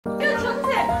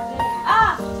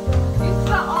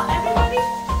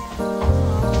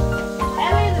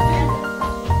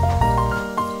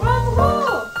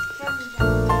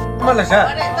वाला है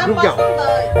रुक जाओ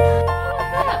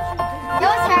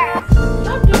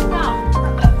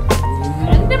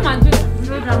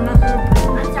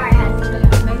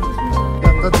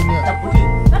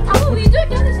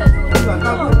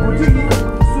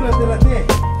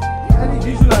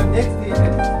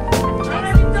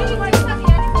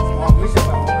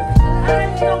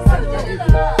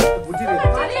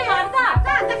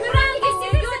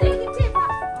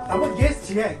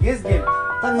Yes, game.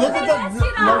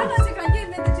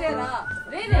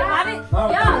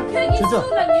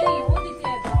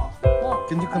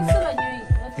 Can you come here?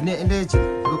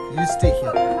 Look, you stay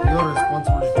here. You're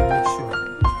responsible to make sure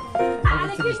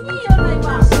everything is working.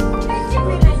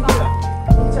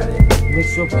 Make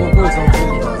sure Popo is also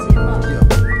here.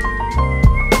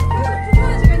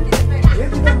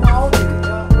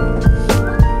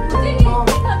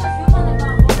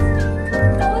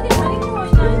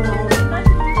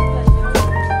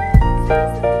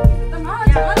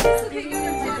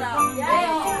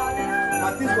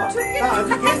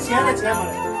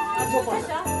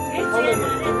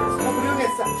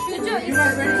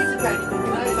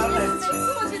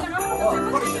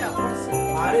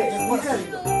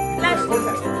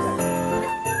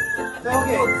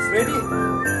 Okay, ready?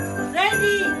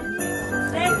 Ready.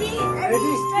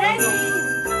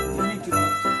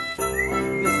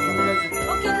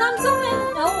 Okay,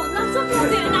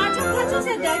 남성분들 나좀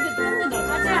가져오세요. 내가 이거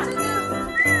가자.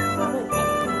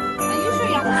 You sure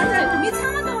야? 니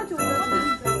차만 나와줘.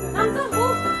 남성 뭐?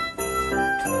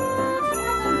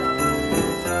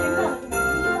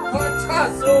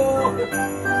 차소.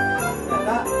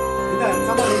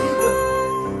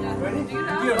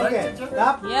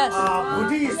 Yes.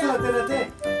 Budi isu aterate,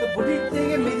 to budi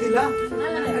tege milila,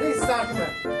 ani start me.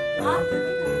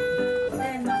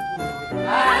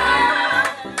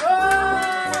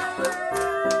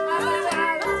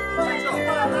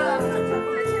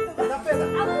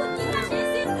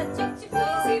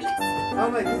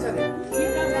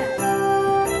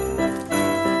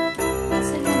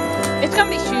 It's gonna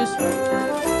be shoes.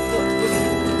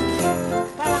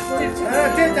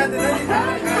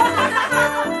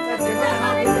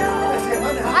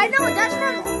 I know that's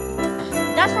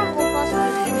from Opus.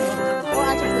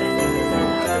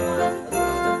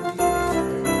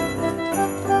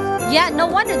 Yeah, no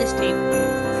wonder this tape.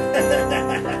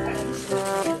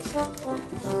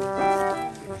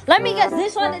 Let me guess,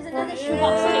 this one is another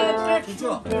shoebox tape.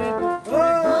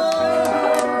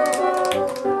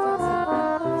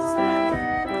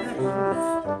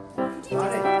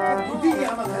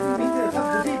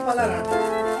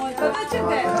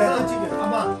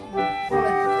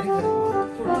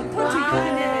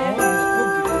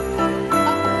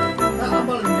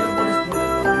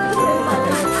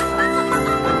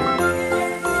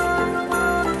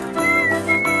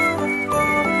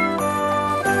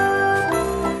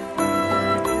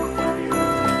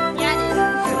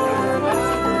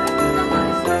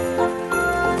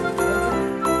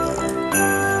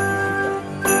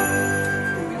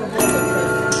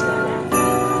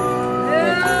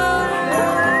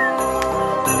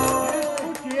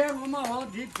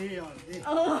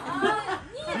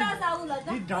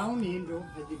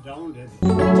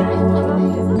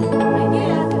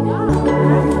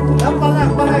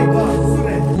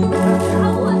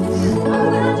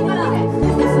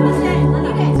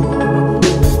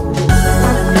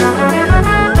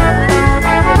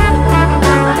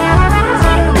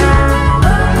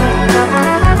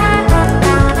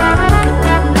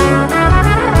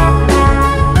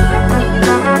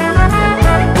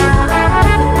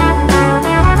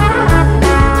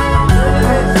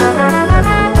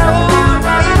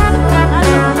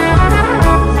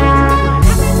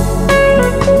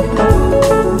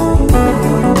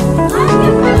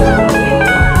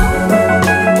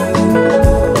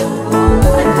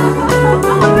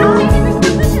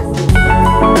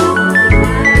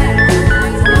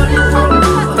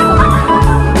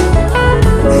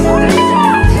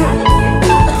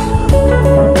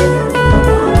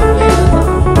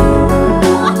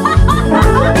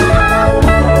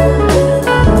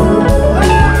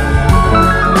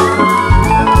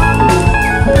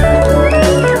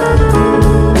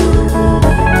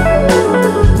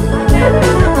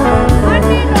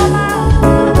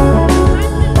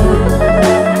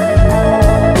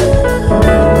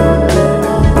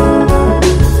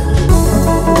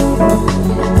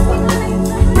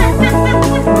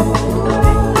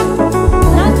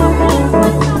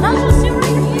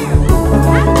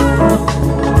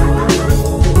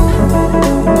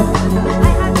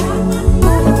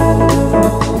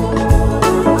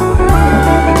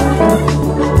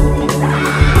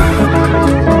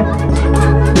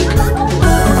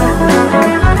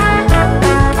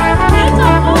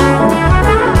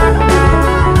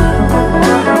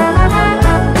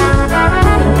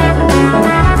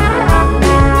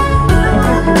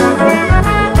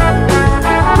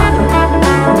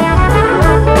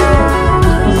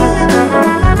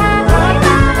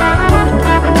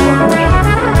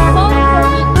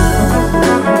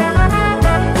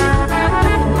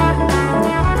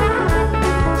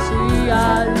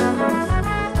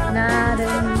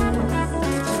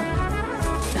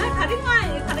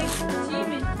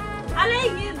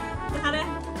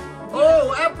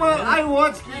 my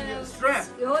watch strap.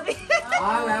 어디?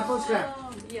 Ah, Apple strap.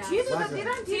 뒤에도 다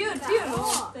뒤랑 뒤로.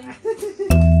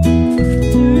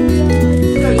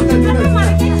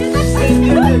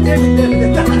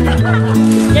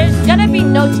 There's gonna be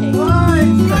no change.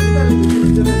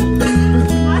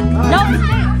 No.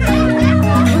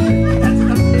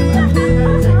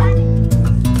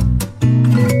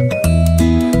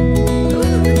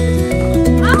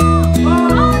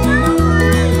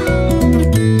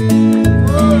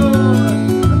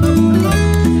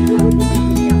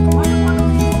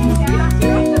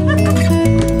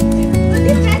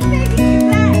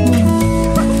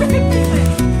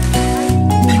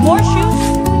 More shoes?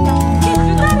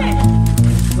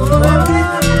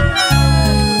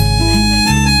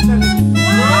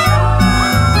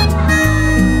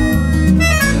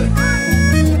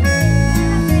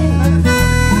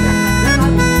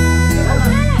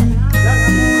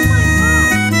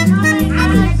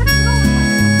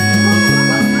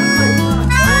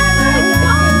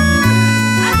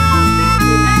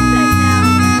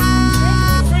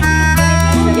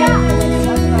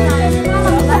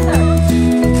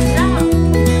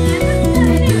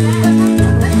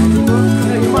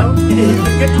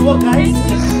 Get to work, guys.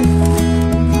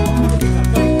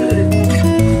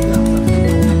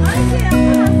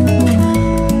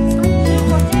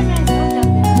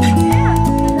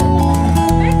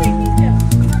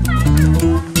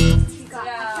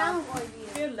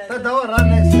 Run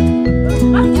next.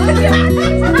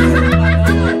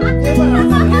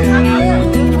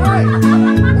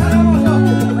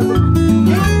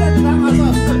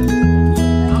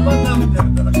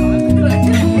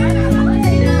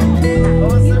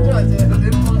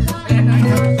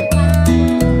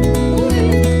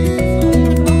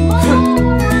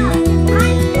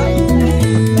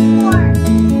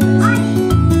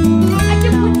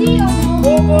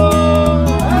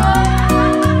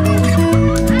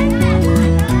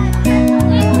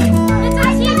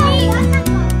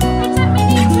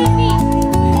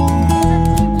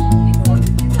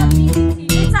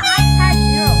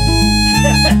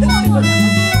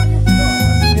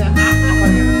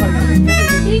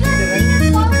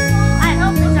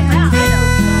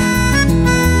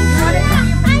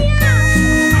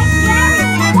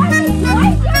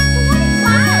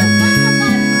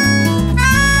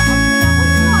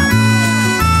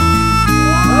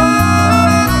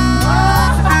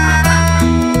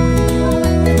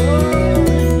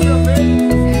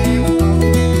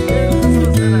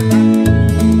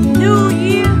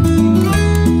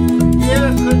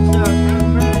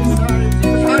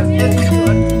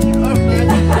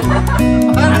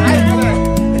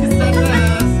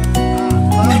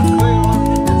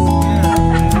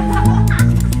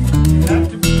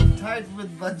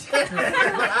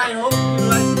 I hope you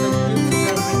like the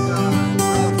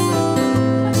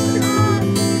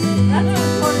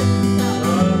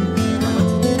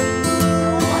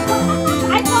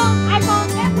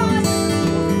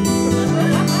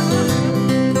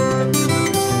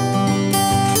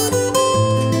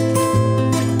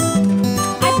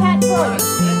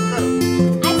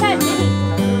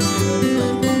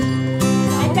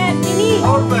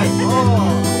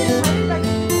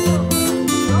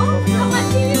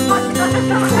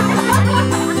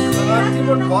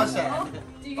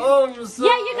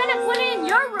Yeah, you're gonna put it in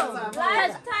your room.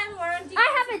 I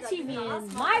have a TV in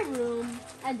my room,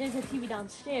 and there's a TV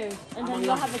downstairs, and then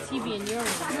you'll have a TV in your room.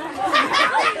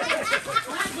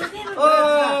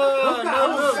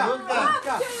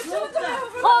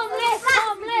 Homeless.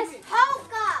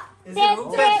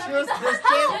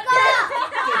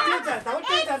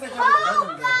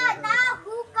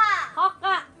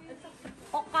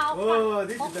 Oh,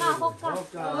 this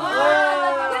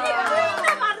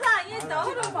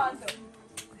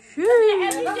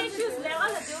is the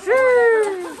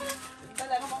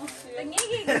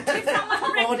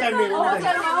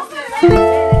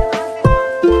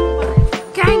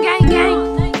Gang.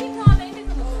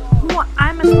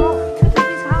 I'm a smoke.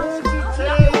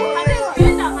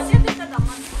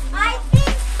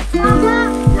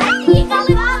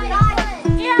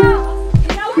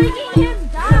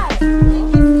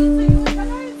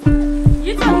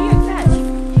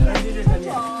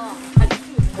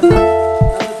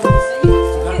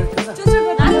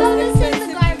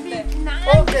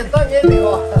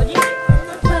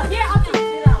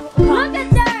 Look at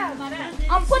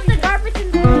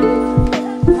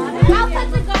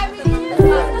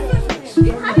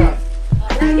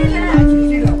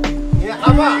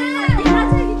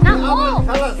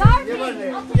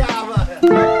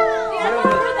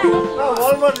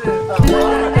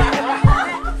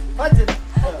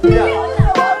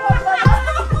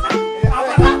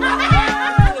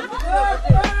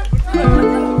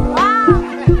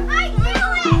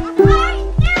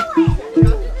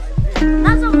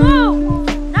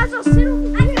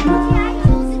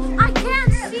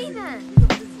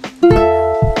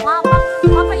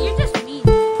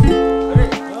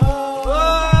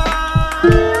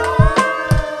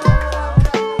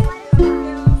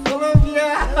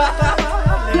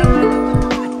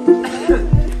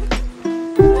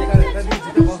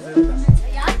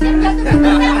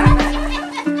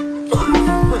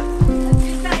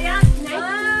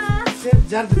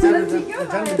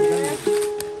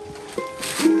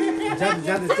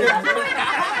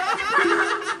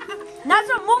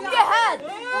Nazra, move your head.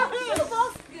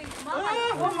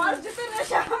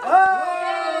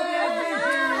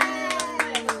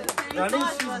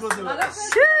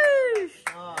 Sheesh.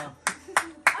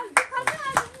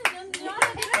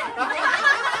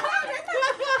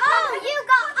 Oh, you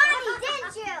got Annie,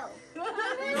 didn't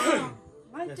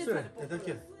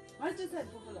you?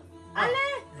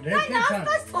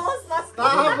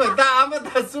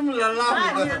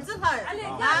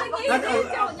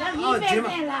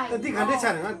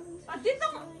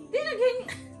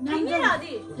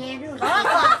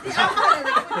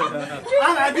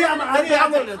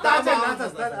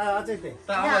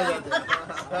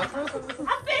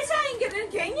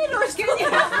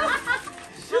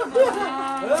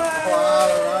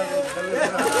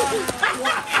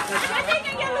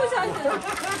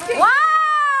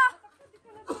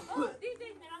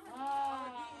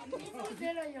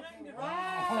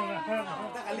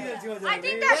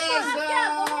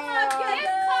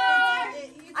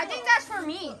 I think that's for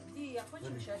me.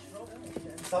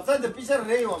 Sometimes the picture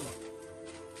ray on.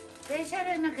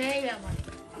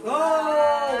 Oh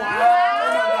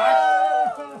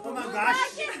my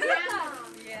gosh.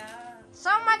 So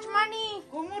much money.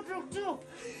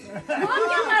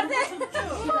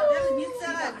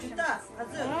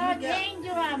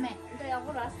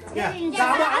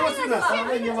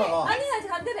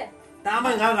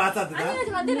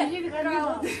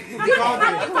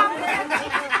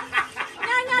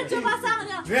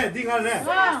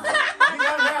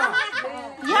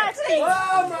 Yes, please.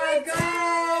 Oh my god.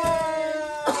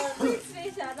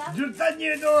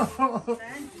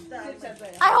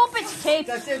 I hope it's taped.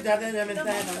 Potato.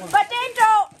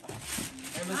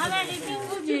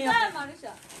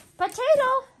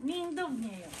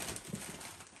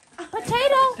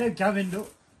 Potato.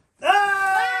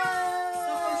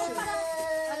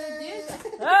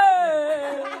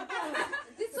 Potato.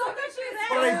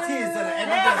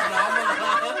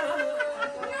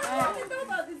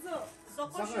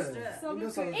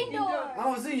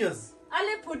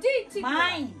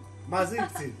 Mine.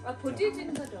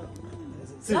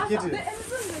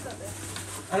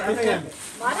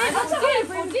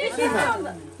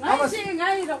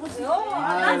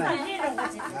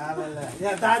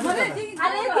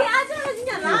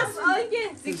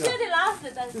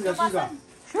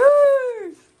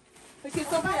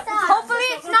 Hopefully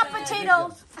it's not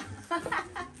potatoes.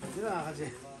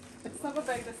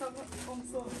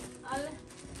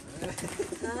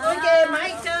 Okay, my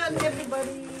turn,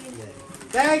 everybody.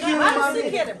 Thank you, mommy.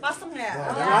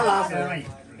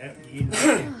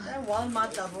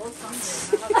 Walmart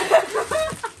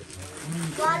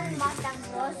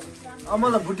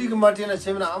आम्हाला बुटीको माटीना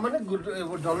छैन आमाले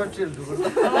dollar trail दुगो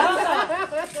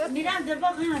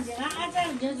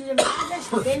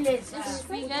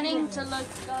Beginning to look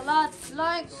a lot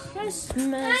like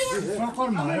Christmas.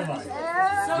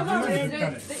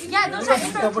 Yeah, those are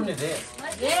indoor. पनि रे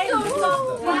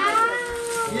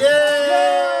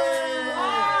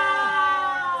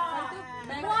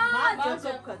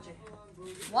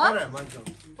What? Oh my god!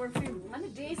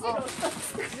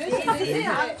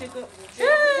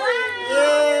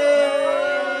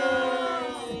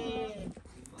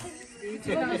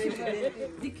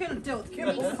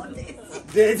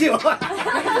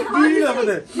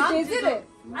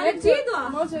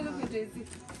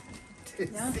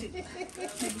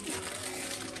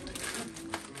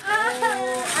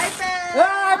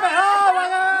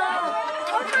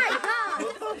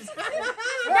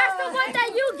 That's the one that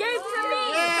you gave to me!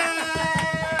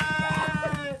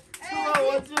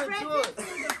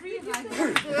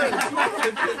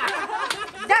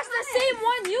 That's the same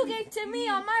one you gave to me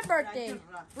on my birthday,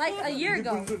 like a year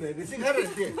ago. The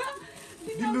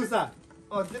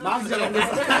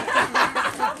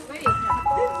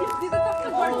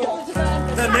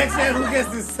next year, who gets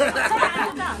this?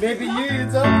 Maybe you,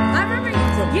 Yuzo? I remember you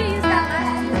used that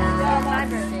last year on my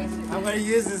birthday. I'm gonna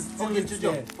use this. Okay,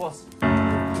 Jujo, pause.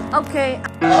 Okay.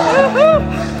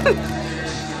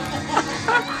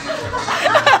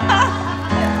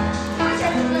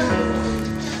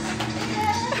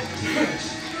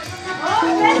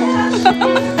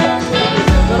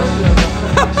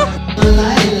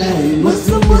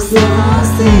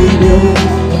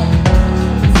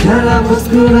 जरा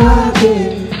मुस्कुरा दे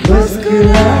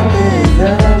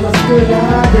जरा मुस्कुरा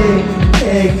दे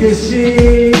एक she